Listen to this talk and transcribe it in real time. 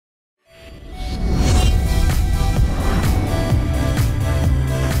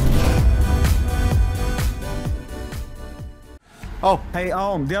Oh. Hey,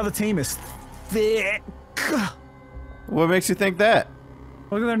 the other team is thick. What makes you think that?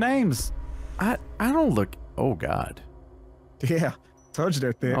 Look at their names. I don't look. Oh God. Yeah, told you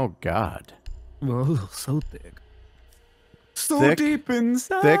they're thick. Oh God. Whoa, so thick. So thick, deep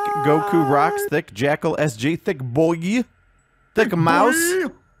inside. Thick Goku rocks. Thick Jackal SG. Thick boy. Thick mouse.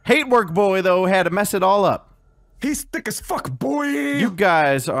 Boy. Hate work boy though had to mess it all up. He's thick as fuck, boy. You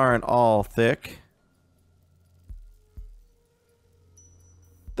guys aren't all thick.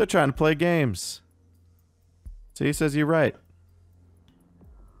 They're trying to play games. So he says you're right.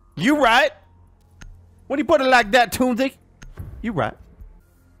 You right? When you put it like that, Toonzy? You right.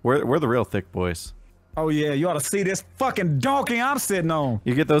 We're the real thick boys. Oh yeah, you ought to see this fucking donkey I'm sitting on.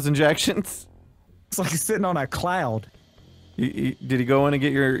 You get those injections? It's like he's sitting on a cloud. Did you go in and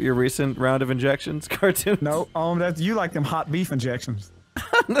get your recent round of injections, Cartoonz? No, that's you like them hot beef injections.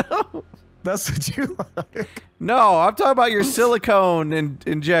 No. That's what you like. No, I'm talking about your silicone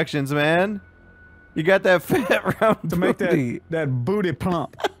injections, man. You got that fat round to booty. make that booty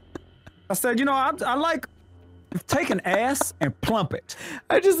plump. I said, you know, I like take an ass and plump it.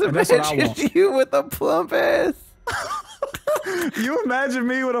 I just imagined you with a plump ass. You imagine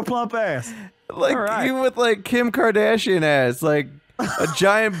me with a plump ass. Like you with like Kim Kardashian ass, like a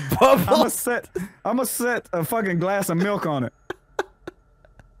giant bubble. I'm gonna set a fucking glass of milk on it.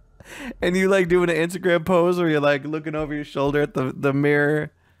 And you like doing an Instagram pose where you're like looking over your shoulder at the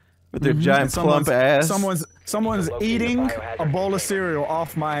mirror with your giant plump ass. Someone's eating a bowl of cereal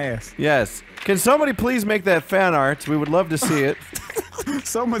off my ass. Yes. Can somebody please make that fan art? We would love to see it.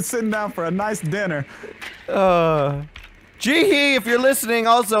 Someone's sitting down for a nice dinner. Jihi, if you're listening,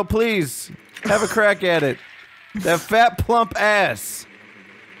 also please have a crack at it. That fat plump ass.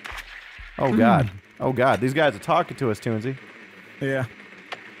 Oh God. Oh God. These guys are talking to us, Toonzy. Yeah.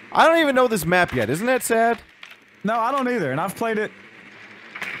 I don't even know this map yet. Isn't that sad? No, I don't either. And I've played it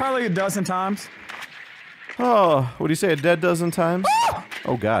probably a dozen times. Oh, what do you say? A dead dozen times?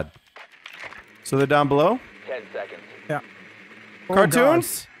 Oh God. So they're down below? 10 seconds. Yeah.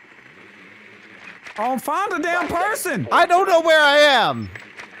 Cartoonz? Oh, find a damn person! I don't know where I am!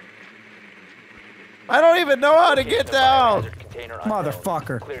 I don't even know how to get down!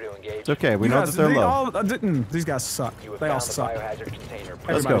 Motherfucker. It's okay, we know that they're low. These guys suck. They all suck.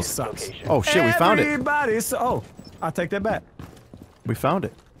 Let's go. Sucks. Oh shit, we found it. Oh, I take that back. We found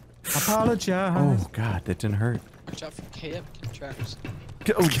it. Apologize. Oh God, that didn't hurt. Watch out for KF trackers.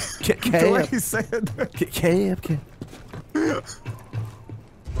 Oh, the way he said that. KF.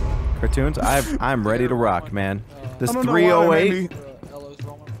 Cartoonz, I'm ready to rock, man. This 308,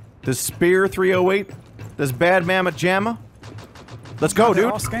 this Spear 308, this Bad Mammoth Jamma. Let's go, dude.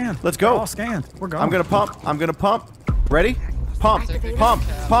 All scanned. Let's go. All scanned. We're going. I'm gonna pump. Ready? Pump.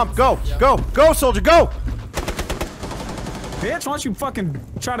 Go. Go, soldier. Go. Bitch, why don't you fucking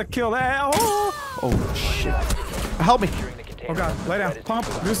try to kill that? Oh shit. Help me. Oh God, lay down. Pump.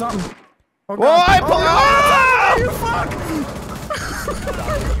 Do something. Oh God. Whoa, I pulled. You fuck.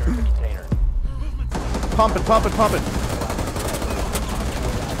 Pump it.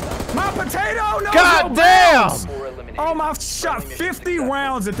 My potato. No. God damn. Oh, my shot 50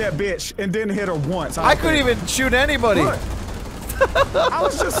 rounds at that bitch and didn't hit her once. I couldn't even shoot anybody. Look. I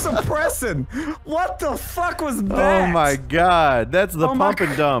was just suppressing. What the fuck was that? Oh my God, that's the pump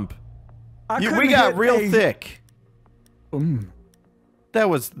and dump. We got real thick. That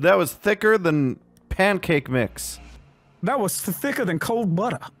was thicker than pancake mix. That was thicker than cold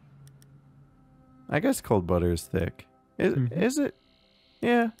butter. I guess cold butter is thick. Is it?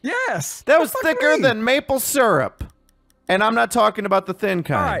 Yeah. Yes. That was thicker than maple syrup. And I'm not talking about the thin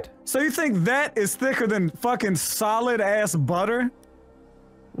kind. Alright, so you think that is thicker than fucking solid ass butter?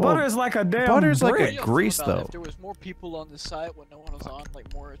 Well, butter is like a damn Butter's brick. like a grease though. If there was more people on the site when no one was on,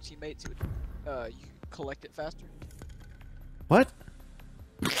 like more teammates, you could collect it faster. What?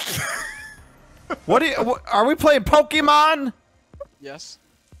 Are we playing Pokemon? Yes.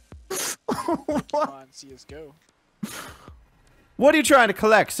 Pokemon CSGO. What are you trying to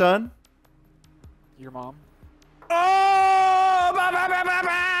collect, son? Your mom. Oh! Bow, bow, bow, bow,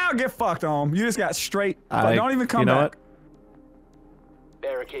 bow. Get fucked on. You just got straight. Don't even come back. You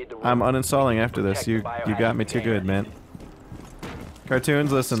know what? I'm uninstalling after this. You got me too good, man. Cartoonz,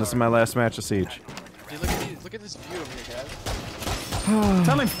 listen, this is my last match of Siege. Dude, look at this view over here, guys.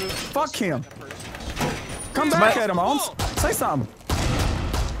 Tell him, fuck him. Come back at him, Holmes. Say something.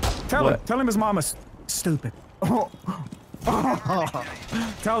 Tell him his mama's stupid.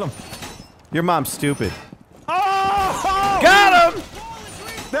 Tell him. Your mom's stupid. Oh! Got him!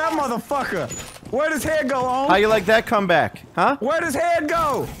 That motherfucker. Where'd his head go, Holmes? How you like that comeback? Huh? Where'd his head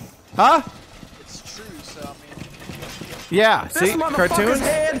go? Huh? It's true, so I mean. Yeah, This see, motherfucker's Cartoonz.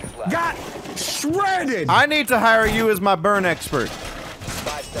 head got shredded. I need to hire you as my burn expert.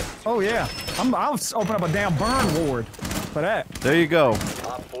 Oh yeah, I'll open up a damn burn ward for that. There you go.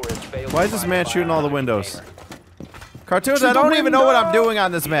 Why is this man shooting all the windows? Cartoonz, I don't even know what I'm doing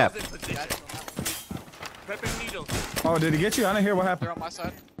on this map. Oh, did he get you? I didn't hear what happened. They're on my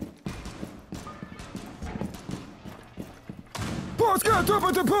side. Push, get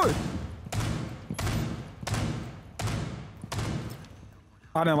to push.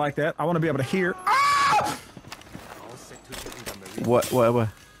 I didn't like that. I want to be able to hear. Ah! What? Help.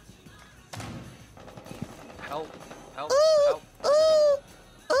 Help. Help.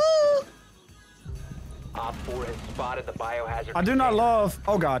 Op 4 has spotted the biohazard. I do not love.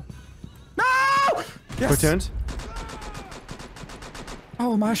 Oh God. No! Yes. Cartoonz?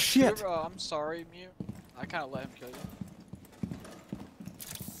 Oh my shit. I'm sorry, Mew. I kind of let him kill you.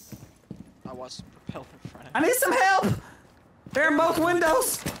 I was propelled in front of I him. need some help. They're in both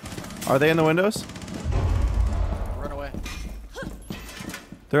windows. Are they in the windows? Run away.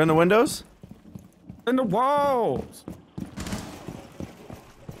 They're in the windows? In the walls.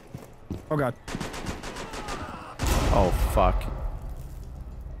 Oh God. Oh, fuck.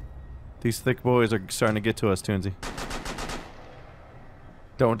 These thick boys are starting to get to us, Toonzy.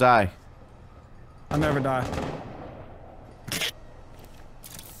 Don't die. I never die.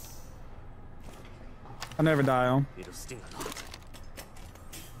 I never die, on.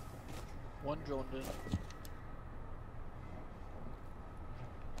 One drone in.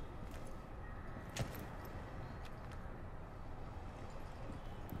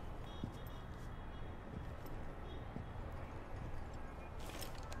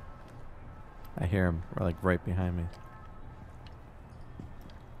 I hear him, like right behind me.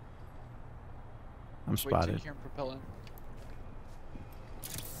 I'm Wait till spotted. you hear him propel in.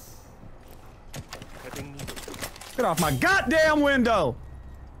 Get off my goddamn window.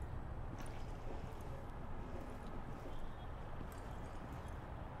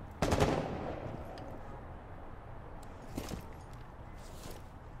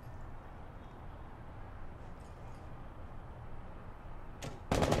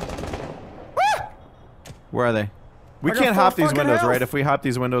 Where are they? We I got can't full hop these fucking windows, health. right? If we hop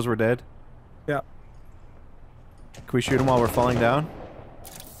these windows, we're dead. Yeah. Can we shoot them while we're falling down?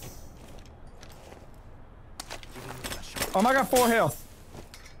 Oh, I got 4 health.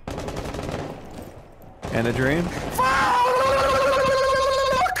 And a dream? Fuck!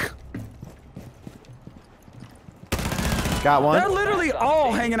 Got one. They're literally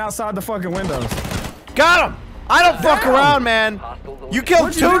all hanging outside the fucking windows. Got him! I don't fuck Damn. around, man. You killed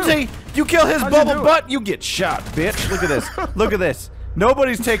What'd you do? Toonzy. You kill his How'd you bubble do it? butt, you get shot, bitch. Look at this. Look at this.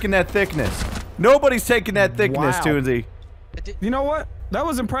 Nobody's taking that thickness. Nobody's taking that thickness, Wow. Toonzy. You know what? That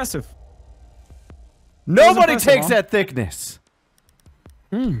was impressive. Nobody impressive, takes huh? that thickness.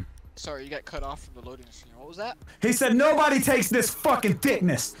 Sorry, you got cut off from the loading screen. What was that? He said nobody takes this fucking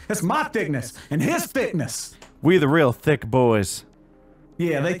thickness. It's my thickness and his thickness. We the real thick boys.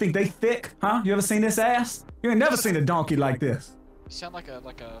 Yeah, they think they thick, huh? You ever seen this ass? You ain't never seen a donkey like this. You sound like a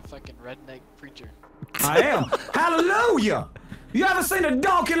fucking redneck preacher. I am. Hallelujah! You ever seen a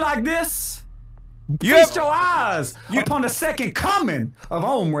donkey like this? You Feast have- your eyes upon the second coming of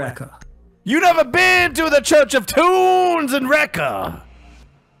Ohmwrecker. You never been to the Church of Toons and Wrecker.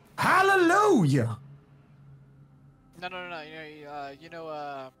 Hallelujah! No. You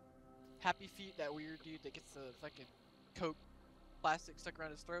know, Happy Feet, that weird dude that gets the fucking Coke plastic stuck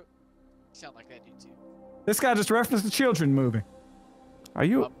around his throat. You sound like that dude too. This guy just referenced the children movie. Are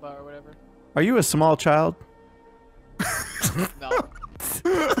you Bumba or whatever. a small child? No.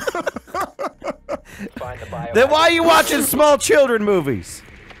 Find the biohazard. Then why are you watching small children movies?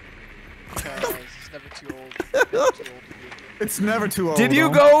 Because he's never too old. Never too old to be a kid. It's never too old. Did you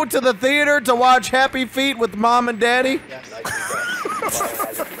though. go to the theater to watch Happy Feet with Mom and Daddy? Yes. Nicely done.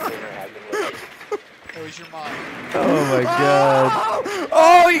 Biohazard container has been located. It was your mom. Oh my god.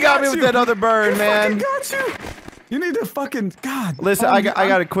 Oh, you got me with that other burn, man. Got you. You need to fucking God. Listen, I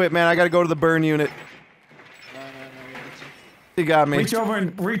gotta quit, man. I gotta go to the burn unit. No. You got me. Reach over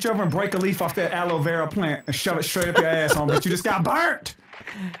and break a leaf off that aloe vera plant and shove it straight up your ass on, but you just got burnt.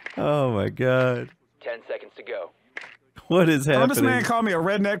 Oh my god. 10 seconds to go. What is Oh, this man happening? called me a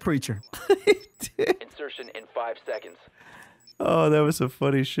redneck preacher. Insertion in 5 seconds. Oh, that was some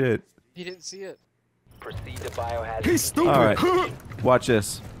funny shit. He didn't see it. Proceed to biohazard. He's stupid. All right. Watch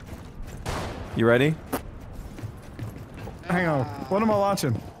this. You ready? Hang on. What am I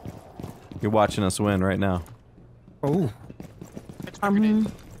watching? You're watching us win right now. Oh. Grenade.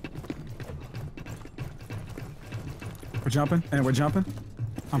 We're jumping and we're jumping.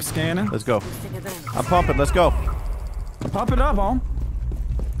 I'm scanning. Let's go. I'm pumping. Let's go. Pop it up, Om.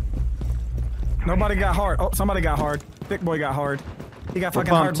 Nobody got hard. Oh, somebody got hard. Thick boy got hard. He got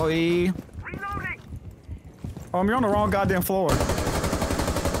fucking hard, boy. You're on the wrong goddamn floor.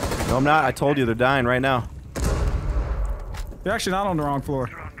 No, I'm not. I told you they're dying right now. You're actually not on the wrong floor.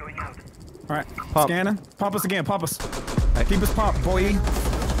 Alright, scanning. Pump us again, pump us. Right. Keep us pumped, boy.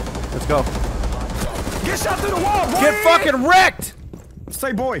 Let's go. Get shot through the wall, boy! Get fucking wrecked!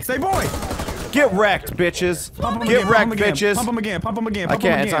 Say boy, say boy! Get wrecked, bitches. Get wrecked, bitches. Pump him again, pump him again, I pump him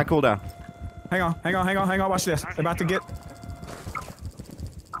can't, again. it's on cooldown. Hang on, hang on, hang on, hang on, watch this. They're about to get...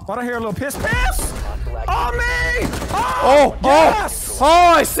 Why'd I hear a little piss? Piss! On me! Oh, yes! oh!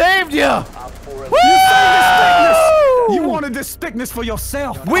 Oh, I saved you! You saved this thickness! You wanted this thickness for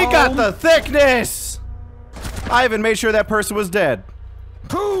yourself. We got the thickness! I even made sure that person was dead.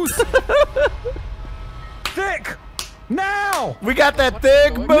 Who's thick? Now! We got that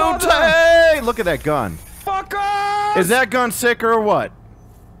thick booty! Hey, look at that gun. Fuck us! Is that gun sick or what?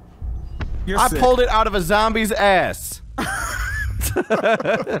 You're I sick. pulled it out of a zombie's ass.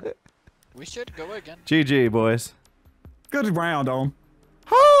 We should go again. GG, boys. Good round, Om.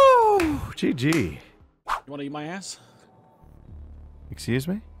 Oh, GG. You wanna eat my ass? Excuse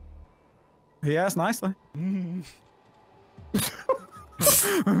me? He asked nicely.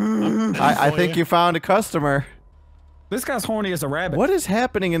 I think you found a customer. This guy's horny as a rabbit. What is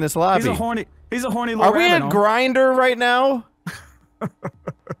happening in this lobby? He's a horny little Are we rabbit. at Grinder right now?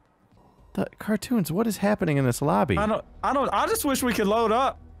 The Cartoonz, what is happening in this lobby? I just wish we could load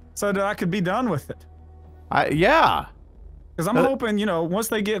up so that I could be done with it. Yeah. Because I'm hoping, you know, once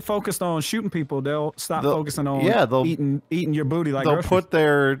they get focused on shooting people, they'll stop focusing on eating your booty like they'll groceries. put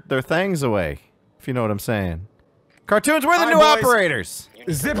their things away, if you know what I'm saying. Cartoonz, we're the new boys. operators.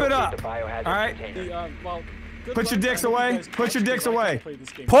 Zip it up. All right. Well, Put your dicks away. Put your dicks away.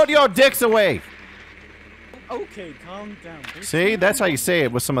 Put your dicks away. Okay, calm down. See, that's how you say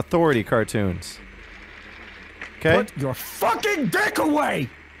it with some authority, Cartoonz. Okay? Put your fucking dick away.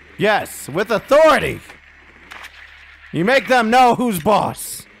 Yes, with authority. You make them know who's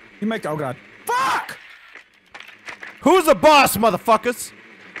boss. You make, oh god. Fuck! Who's the boss, motherfuckers?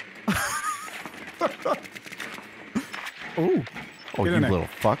 Ooh. Oh, you little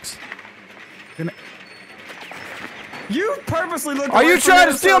fucks. You purposely look. Are you trying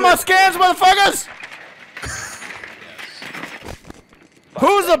to steal my scans, motherfuckers?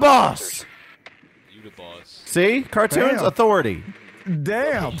 Who's the boss? You the boss. See? Cartoonz, Damn. authority.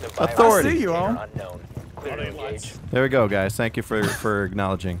 Damn. Authority. I see you, Om. There we go, guys. Thank you for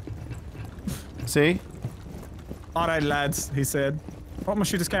acknowledging. See? All right, lads, he said. Oh, I'm gonna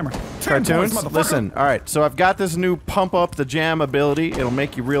shoot his camera. 10 points, Cartoonz, motherfucker. listen. All right, so I've got this new pump up the jam ability. It'll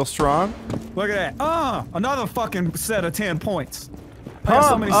make you real strong. Look at that. Another fucking set of 10 points. I got so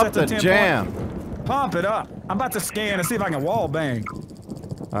Pump many up sets the of 10 jam. points. Pump it up. I'm about to scan and see if I can wall bang.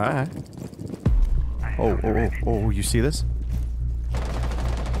 All right. Oh, you see this?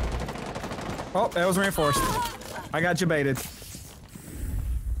 Oh, that was reinforced. I got you baited.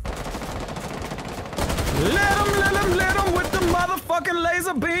 Let him with the motherfucking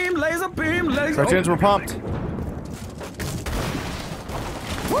laser beam, laser beam, laser. Cartoonz, we're pumped.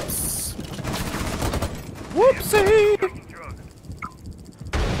 Whoops. Whoopsie.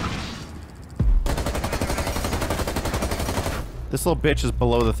 This little bitch is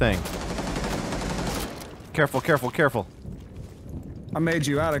below the thing. Careful, careful, careful. I made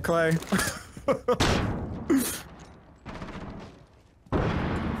you out of clay.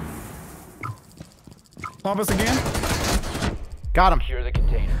 Pump us again. Got him. Secure the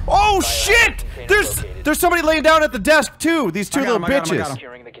container. Oh shit! There's somebody laying down at the desk too. These two little I got him. bitches.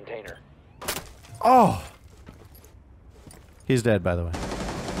 Securing the container. Oh. He's dead, by the way.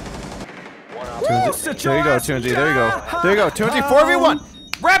 One op- There you go, Toonzy. There you go. There you go, Toonzy.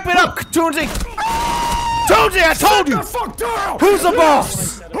 4v1. Wrap it up, Toonzy. Toonzy, I told you. Fuck down. Who's the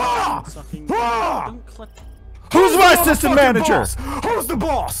boss? Who's my assistant manager? Boss? Who's the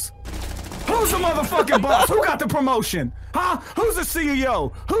boss? Who's the motherfucking boss? Who got the promotion? Huh? Who's the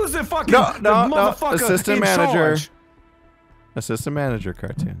CEO? Who's the fucking No. motherfucker Assistant in manager. charge? Assistant manager,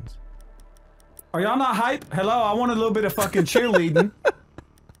 Cartoonz. Are y'all not hype? Hello, I want a little bit of fucking cheerleading.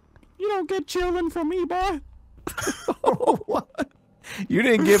 You don't get chilling from me, boy. What? You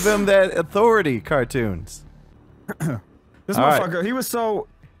didn't give him that authority, Cartoonz. This All right. motherfucker, he was so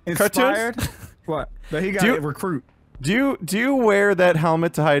inspired. Cartoonz? What? That he got Do to you- recruit. Do you wear that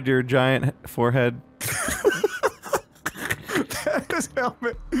helmet to hide your giant forehead? This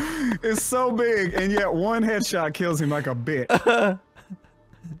helmet is so big, and yet one headshot kills him like a bitch.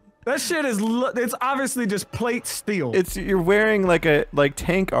 That shit is, it's obviously just plate steel. You're wearing like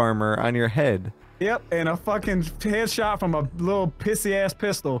tank armor on your head. Yep, and a fucking headshot from a little pissy ass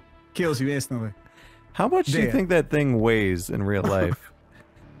pistol kills you instantly. How much do you Dead. think that thing weighs in real life?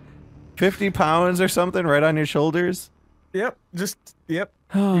 50 pounds or something right on your shoulders? Yep, yep.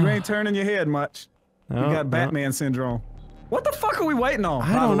 You ain't turning your head much. No, You got Batman syndrome. What the fuck are we waiting on?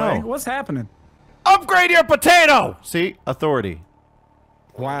 I by don't the way? know. What's happening? Upgrade your potato! See? Authority.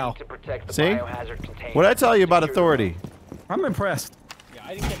 Wow. To protect the See? biohazard container. What'd I tell you about Secure the authority? I'm impressed. Yeah,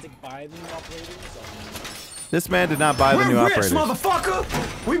 I didn't get to buy the new operator, so. This man did not buy the new We're rich, operator.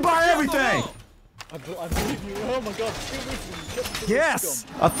 motherfucker! We buy everything! I believe you. Oh my god, stay away from me. Get to the Yes!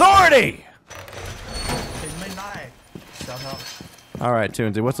 scum. Authority! Alright,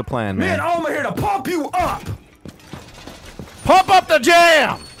 Toonzy, what's the plan, Me man? and Oma here to pump you up! Pump up the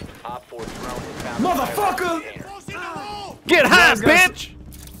jam! Op 4 drone is found. Motherfucker! Get high, guys gotta-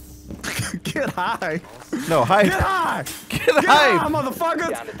 bitch! Get high! No, hype. Get high! Get Get high, hype!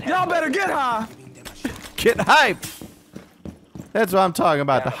 motherfuckers! Y'all better get high! Get hype! That's what I'm talking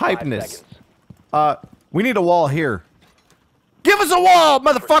about, the Down to 5 hypeness. seconds. We need a wall here. Give us a wall,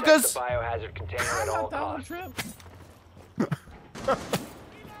 Protect motherfuckers! the biohazard container at all Donald costs. Trump.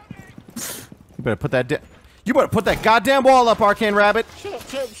 You better put that you better put that goddamn wall up, Arcane Rabbit. Shut up,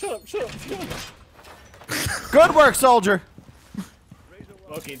 shut up, shut up, shut up, shut up. Good work, soldier.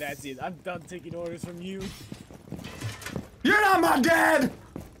 Okay, that's it. I'm done taking orders from you. You're not my dad!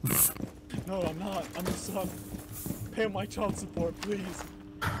 No, I'm not. I'm your son. Pay my child support, please.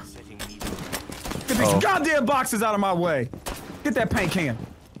 Get these goddamn boxes out of my way! Get that paint can.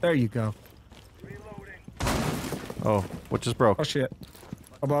 There you go. Oh, what just broke? Oh shit.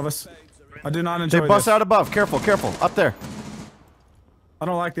 Above us. I do not enjoy They bust this. out above. Careful, careful. Up there. I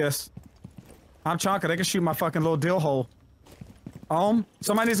don't like this. I'm Chonka. They can shoot my fucking little dill hole.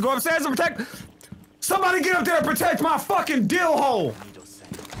 Somebody needs to go upstairs and protect. Somebody get up there and protect my fucking dill hole.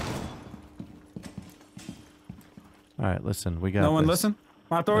 All right, listen. We got No one this. listen.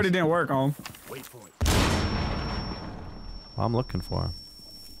 My authority didn't work, Om. Well, I'm looking for him.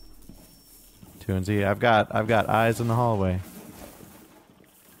 Toonzy, I've got eyes in the hallway.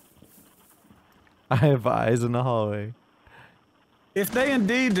 I have eyes in the hallway. If they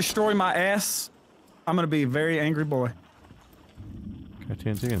indeed destroy my ass, I'm gonna be a very angry boy.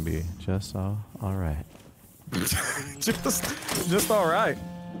 Cartoons are gonna be just all right. just all right.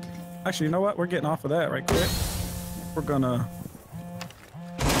 Actually, you know what? We're getting off of that right quick. We're gonna.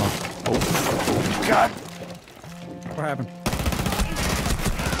 Oh God! What happened?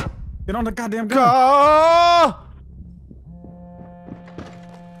 Get on the goddamn gun. Go!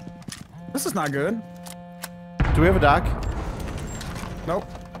 This is not good. Do we have a doc? Nope.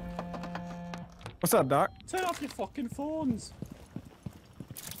 What's up, Doc? Turn off your fucking phones.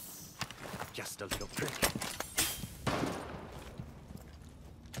 Just a little trick.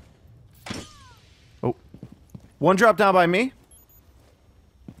 Oh, one drop down by me.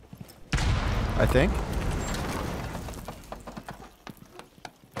 I think.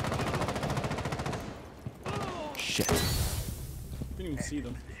 Shit. Didn't even see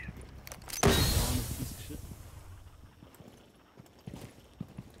them.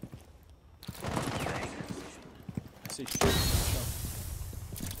 Say shit.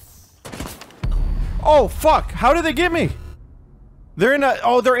 Oh fuck! How did they get me? They're in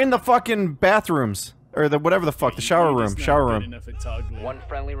they're in the fucking bathrooms or the whatever the fuck, the shower room, shower room. One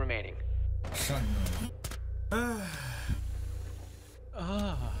friendly remaining. The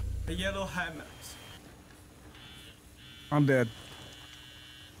yellow helmet. I'm dead.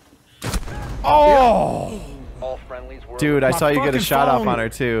 Oh, All friendlies were. dude, I My saw you get a fucking shot off phone. on her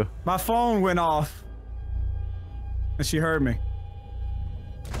too. My phone went off. And she heard me.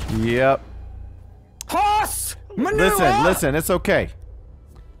 Yep. Horse! Manure! Listen, it's okay.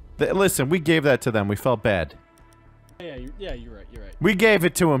 Listen, we gave that to them. We felt bad. Yeah, you're right, you're right. We gave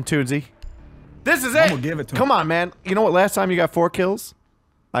it to him, Toonzy. This is it. I'm gonna give it to him. Come on, man. You know what? Last time you got 4 kills,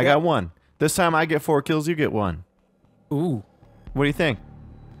 I got 1. This time I get 4 kills, you get 1. Ooh. What do you think?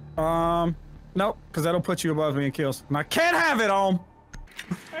 Nope, because that'll put you above me in kills. And I can't have it, Om.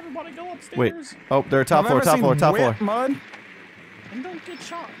 Everybody go upstairs. Wait. Oh, they're top floor, Have top I floor, ever top seen floor, wet mud? And don't get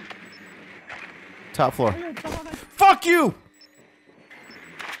shot. top floor. Oh, God, Fuck you!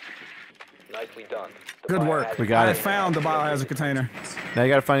 Nicely done. The Good work. biohazard We got I it. found the biohazard container. Now you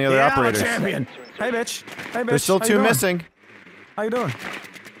gotta find the other operators. I'm a champion. Hey, bitch. Hey, bitch. There's still How 2 you doing? missing. How you doing?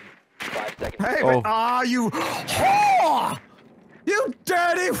 5 seconds. Hey, Oh. ah, you whore! You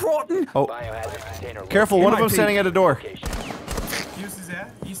dirty rotten! Oh, Biohazard container. careful! One of might them be. standing at a door. Location. Use is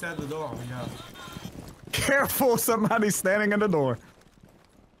that? He's at the door. Yeah. Careful, somebody's standing in the door.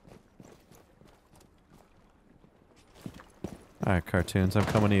 All right, Cartoons, I'm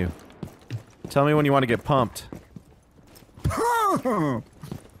coming to you. Tell me when you want to get pumped.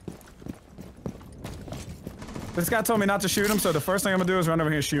 This guy told me not to shoot him, so the first thing I'm gonna do is run over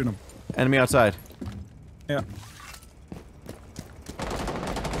here and shoot him. Enemy outside. Yeah.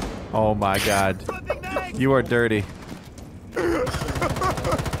 Oh my god. You are dirty.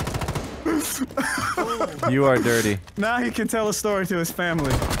 You are dirty. Now he can tell a story to his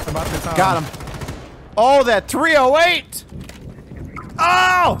family about the time. Got him. Oh, that 308!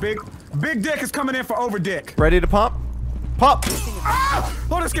 Oh! Big dick is coming in for over dick. Ready to pump? Pump! Ah!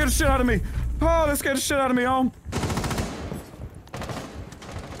 Oh, that scared the shit out of me. Oh, that scared the shit out of me, Ohm.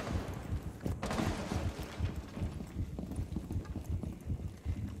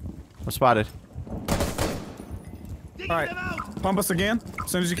 I'm spotted. Alright, pump us again,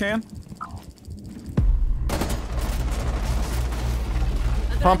 as soon as you can.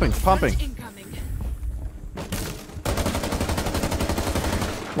 Pumping, pumping.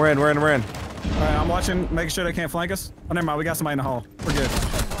 We're in. Alright, I'm watching, making sure they can't flank us. Oh, never mind, we got somebody in the hall. We're good.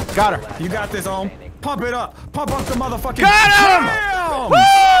 Got her. You got this, Ohm. Pump it up. Pump up the motherfucking. Got him! Damn! Woo!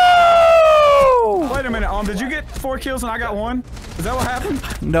 Wait a minute, Ohm, did you get 4 kills and I got 1? Is that what happened?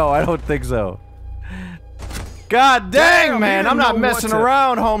 No, I don't think so. God dang, Damn, man. he I'm didn't not know messing what to-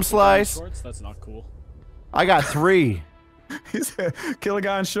 around, home slice. Shorts? That's not cool. I got 3. He said, kill a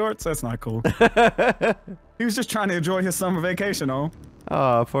guy in shorts? That's not cool. He was just trying to enjoy his summer vacation, Ohm.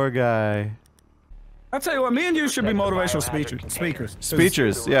 Oh, poor guy. I'll tell you what, me and you should be motivational speakers.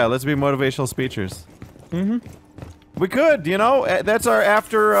 Speechers. Yeah, let's be motivational speechers. Mm-hmm. We could, you know, that's our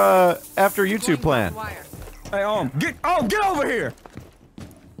after YouTube plan. Hey, get over here!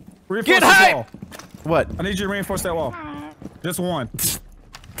 Reinforce Get this hype! wall. What? I need you to reinforce that wall. Just one.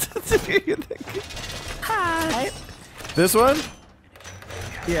 This one?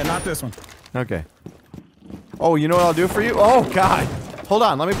 Yeah, not this one. Okay. Oh, you know what I'll do for you? Oh, God. Hold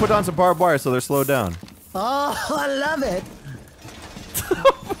on. Let me put on some barbed wire so they're slowed down. Oh, I love it.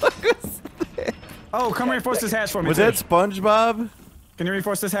 Oh, come reinforce this hatch for me. Was too. that SpongeBob? Can you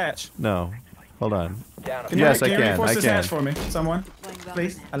reinforce this hatch? No. Hold on. Down Can Yes, you, I can you can, reinforce I this can. hatch for me? Someone?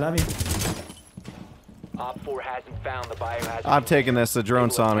 Please. I love you. Op 4 hasn't found the biohazard. I'm taking this. The drone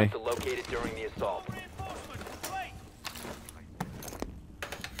saw me. To locate it during the assault.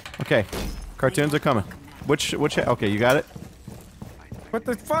 Okay. Cartoons are coming. Which, okay, you got it? What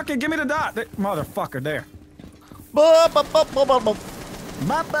the fucking, give me the dot. Motherfucker, there. Oh.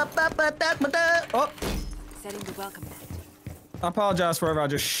 Setting the welcome mat. I apologize for whoever I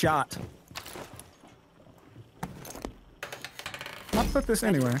just shot. I'll put this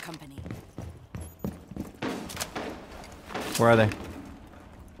anywhere. Company. Where are they?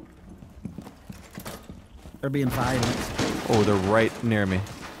 They're being violent. Oh, they're right near me.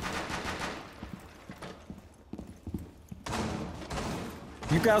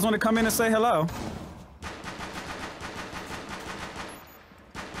 You guys want to come in and say hello?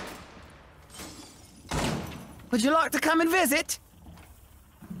 Would you like to come and visit?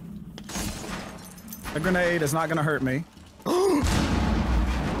 A grenade is not gonna hurt me.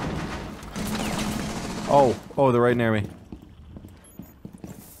 Oh, they're right near me.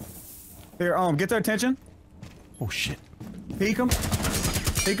 Here, get their attention. Oh, shit. Peek them.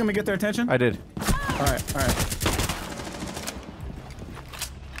 Peek them and get their attention. I did. Alright.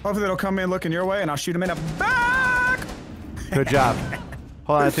 Hopefully they'll come in looking your way and I'll shoot them in the back! Good job.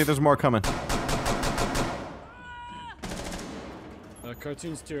 Hold on, I think there's more coming.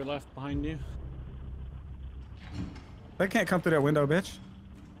 Cartoonz to your left behind you. They can't come through that window, bitch.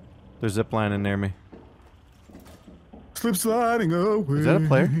 They're ziplining near me. Slip sliding away. Is that a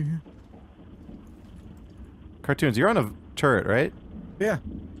player? Cartoonz, you're on a turret, right? Yeah.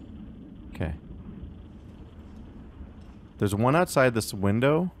 Okay. There's one outside this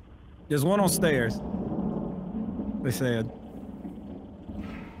window. There's one on stairs. They said.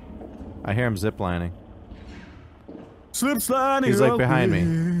 I hear him ziplining. Slip sliding. He's like behind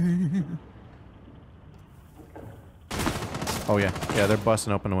me. Oh yeah, they're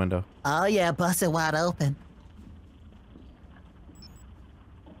busting open the window. Oh yeah, bust it wide open.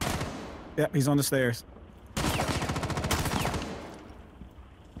 Yep, he's on the stairs.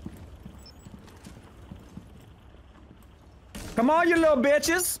 Come on, you little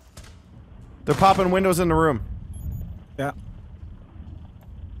bitches. They're popping windows in the room. Yeah.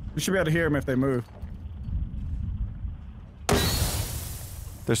 We should be able to hear them if they move.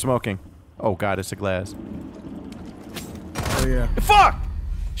 They're smoking. Oh god, it's a glass. Oh yeah. Fuck!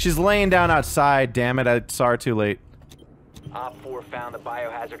 She's laying down outside, damn it, I saw her too late. Op 4 found the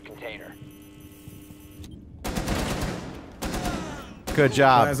biohazard container. Good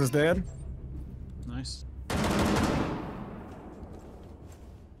job. Glass is dead. Nice.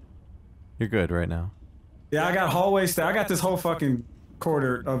 You're good right now. Yeah, I got hallways. I got this whole fucking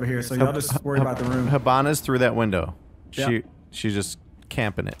corridor over here, so y'all just worry about the room. Habana's through that window. Yep. She's just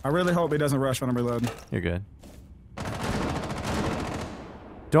camping it. I really hope he doesn't rush when I'm reloading. You're good.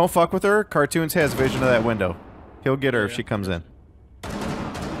 Don't fuck with her. Cartoonz has vision of that window. He'll get her if she comes in.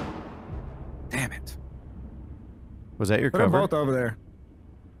 Damn it. Was that your Put them cover? both over there.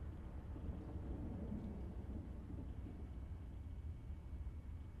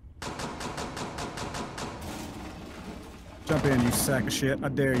 Jump in, you sack of shit. I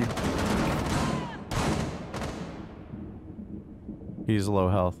dare you. He's low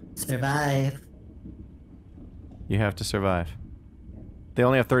health. Survive. You have to survive. They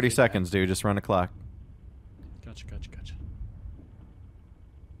only have 30 seconds, dude. Just run a clock. Gotcha.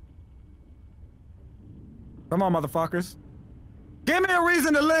 Come on, motherfuckers. Give me a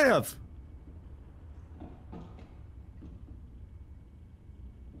reason to live.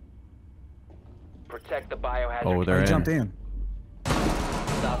 Protect the biohazard. Oh, they're I in. jumped in.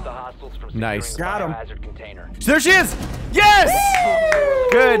 Stop the hostiles from Nice. securing Got the 'em. biohazard container. There she is! Yes!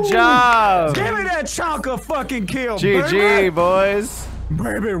 Good job! Give me that chunk of fucking kill, GG, baby. boys.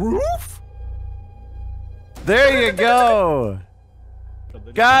 Baby roof. There you go.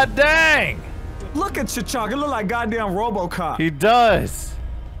 God dang! Look at your chunk. It look like goddamn RoboCop. He does.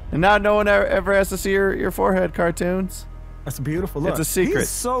 And now no one ever has to see your forehead, Cartoonz. That's beautiful. Look, It's a secret. He's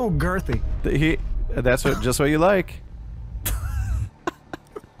so girthy. That's just what you like.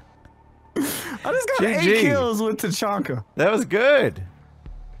 I just got GG. 8 kills with Tachanka. That was good.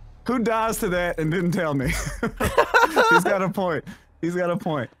 Who dies to that and didn't tell me? He's got a point. He's got a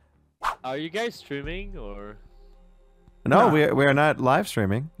point. Are you guys streaming or? No, No. we are not live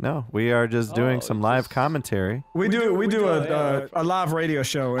streaming. No, we are just doing Oh, some it's live just- commentary. We do a live radio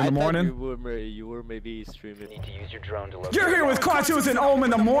show in the morning. You were maybe streaming. Need to use your drone to locate. You're here with Cartoonz and Ohm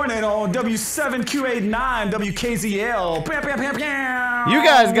in the morning on W7Q89 WKZL. Bam, bam, bam, bam. You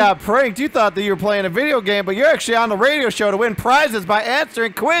guys got pranked. You thought that you were playing a video game, but you're actually on the radio show to win prizes by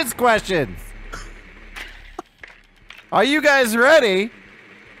answering quiz questions. Are you guys ready?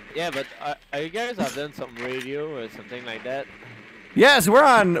 Yeah, but are you guys have done some radio or something like that? Yes, we're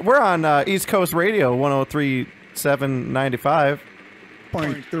on East Coast Radio 103.795.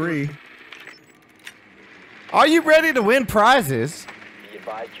 0.3. Are you ready to win prizes? Be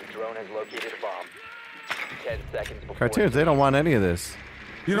advised your drone has located a bomb. 10 seconds before. Cartoonz, they don't want any of this.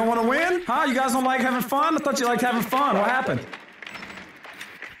 You don't want to win? Huh? You guys don't like having fun? I thought you liked having fun. What happened?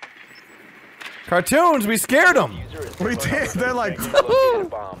 Cartoonz, we scared them. We did. They're like,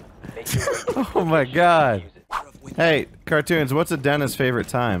 Oh my god. Hey, Cartoonz, what's a dentist's favorite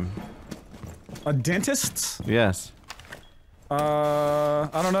time? a dentist? Yes. I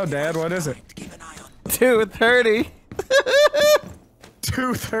don't know, Dad. What is it? 2:30.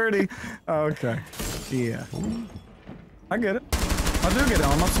 2:30. Okay. Yeah. I get it. I do get it.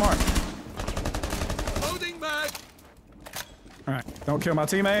 I'm smart. Loading back. All right. Don't kill my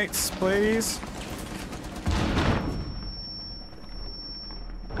teammates, please.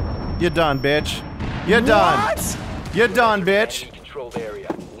 You're done, bitch. You're done. What? You're done, bitch. Enemy controlled area.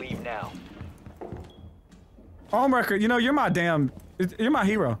 Leave now. Ohmwrecker, you know, you're my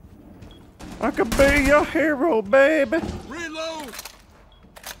hero. I could be your hero, baby. Reload.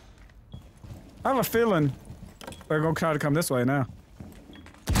 I have a feeling they're gonna try to come this way now.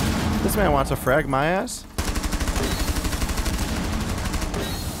 This man wants to frag my ass.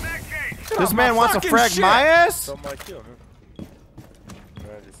 This man wants to frag my ass?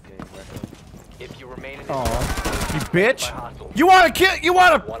 If you remain in You bitch. You wanna kill, you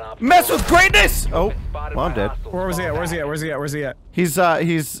wanna mess with greatness? Oh, well, I'm dead. Where was he at? Where's he at? Where's he at? Where's he at? He's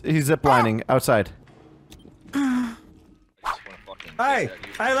ziplining outside. Hey,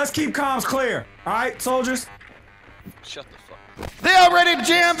 let's keep comms clear. All right, soldiers. Shut the fuck. They already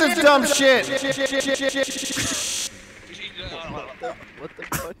jammed this dumb shit. What the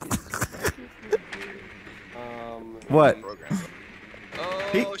fuck? What?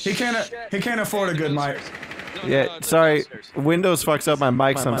 He can't afford a good mic. Yeah, sorry. Windows fucks up my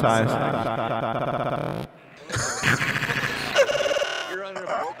mic sometimes. You're running a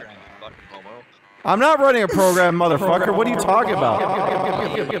program, you fucking homo. I'm not running a program, motherfucker. What are you talking about?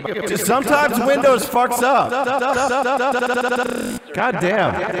 Sometimes Windows fucks up. God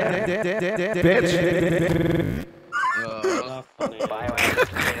damn. Bitch. biohazard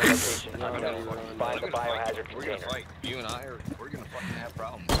container location unknown. Find the biohazard We're gonna container. fight. You and I we're gonna fucking have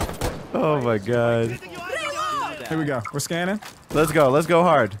problems. Oh my god. Here we go. We're scanning. Let's go. Let's go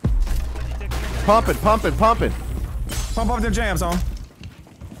hard. Pump it, pump it, pump it. Pump up them jams on.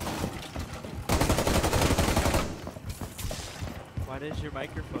 does your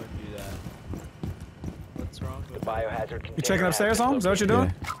microphone do that? What's wrong The with biohazard You checking upstairs, home? Is that what you're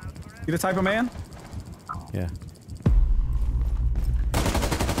doing? You the type of man? Yeah.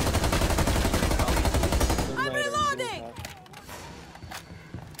 I'm reloading!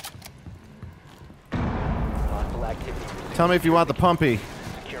 Hostile activity. Tell me if you want the pumpy.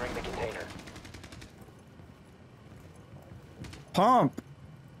 Securing the container. Pump.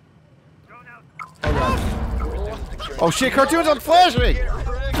 Oh shit, Cartoonz on flashing!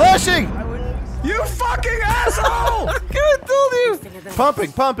 Flashing! You fucking asshole! I told you!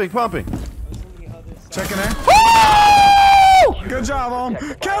 Pumping, pumping, pumping. Checking in. Woo! Good job, home.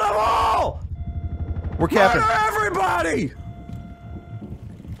 Kill them all! We're capping. Murder everybody!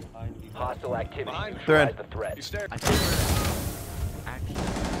 Hostile activity. They're in. Neutralize the threat. I think what actually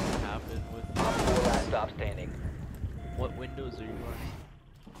happened with Op 4 last stop standing. what windows are you running?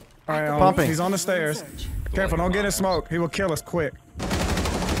 Alright, Pumping. he's on the stairs. Careful, don't get in smoke. He will kill us quick. I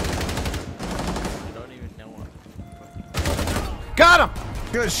don't even know what. Got him!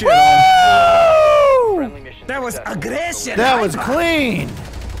 Good shit, home. Woo! Friendly mission That was successful. aggression. That was clean!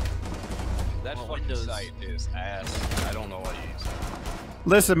 That What fucking windows? site is ass. I don't know what it is.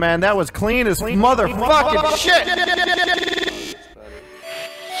 Listen, man, that was clean as motherfucking shit!